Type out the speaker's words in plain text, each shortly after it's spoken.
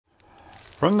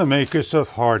From the makers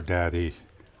of Hardaddy,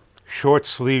 short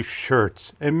sleeve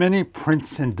shirts and many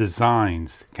prints and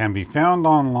designs can be found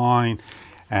online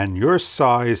and your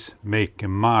size, make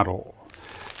and model.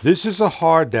 This is a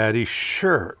Hardaddy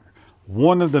shirt,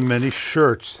 one of the many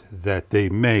shirts that they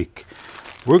make.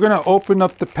 We're going to open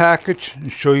up the package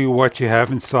and show you what you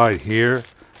have inside here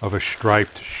of a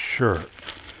striped shirt.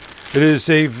 It is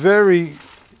a very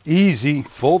easy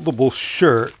foldable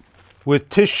shirt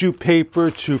with tissue paper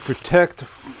to protect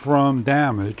from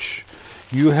damage.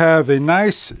 You have a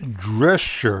nice dress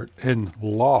shirt in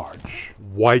large.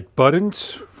 White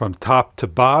buttons from top to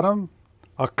bottom,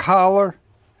 a collar,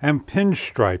 and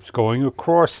pinstripes going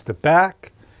across the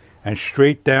back and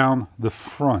straight down the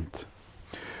front.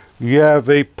 You have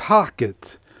a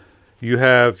pocket. You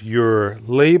have your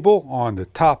label on the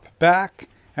top back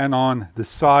and on the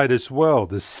side as well.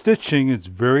 The stitching is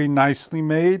very nicely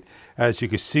made, as you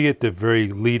can see at the very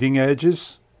leading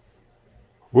edges.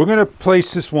 We're going to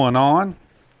place this one on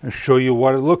and show you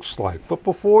what it looks like. But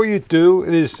before you do,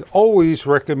 it is always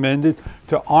recommended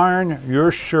to iron your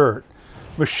shirt.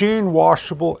 Machine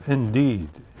washable indeed.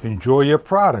 Enjoy your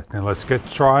product, and let's get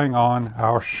trying on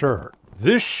our shirt.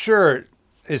 This shirt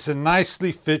is a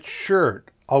nicely fit shirt.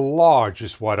 A large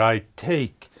is what I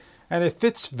take, and it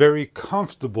fits very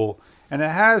comfortable, and it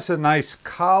has a nice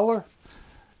collar,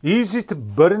 easy to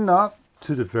button up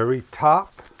to the very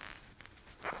top.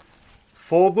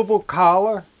 Foldable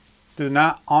collar. Do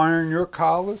not iron your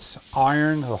collars,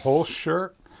 iron the whole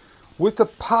shirt. With a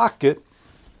pocket,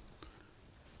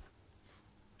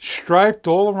 striped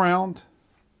all around.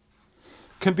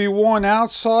 Can be worn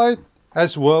outside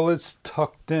as well as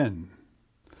tucked in.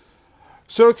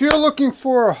 So if you're looking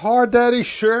for a Hardaddy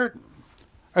shirt,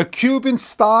 a Cuban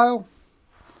style,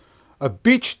 a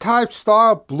beach type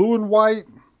style, blue and white,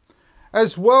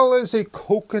 as well as a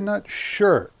coconut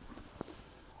shirt,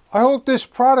 I hope this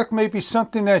product may be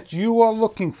something that you are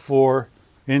looking for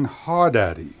in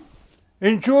Hardaddy.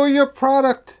 Enjoy your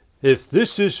product if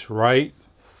this is right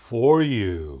for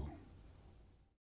you.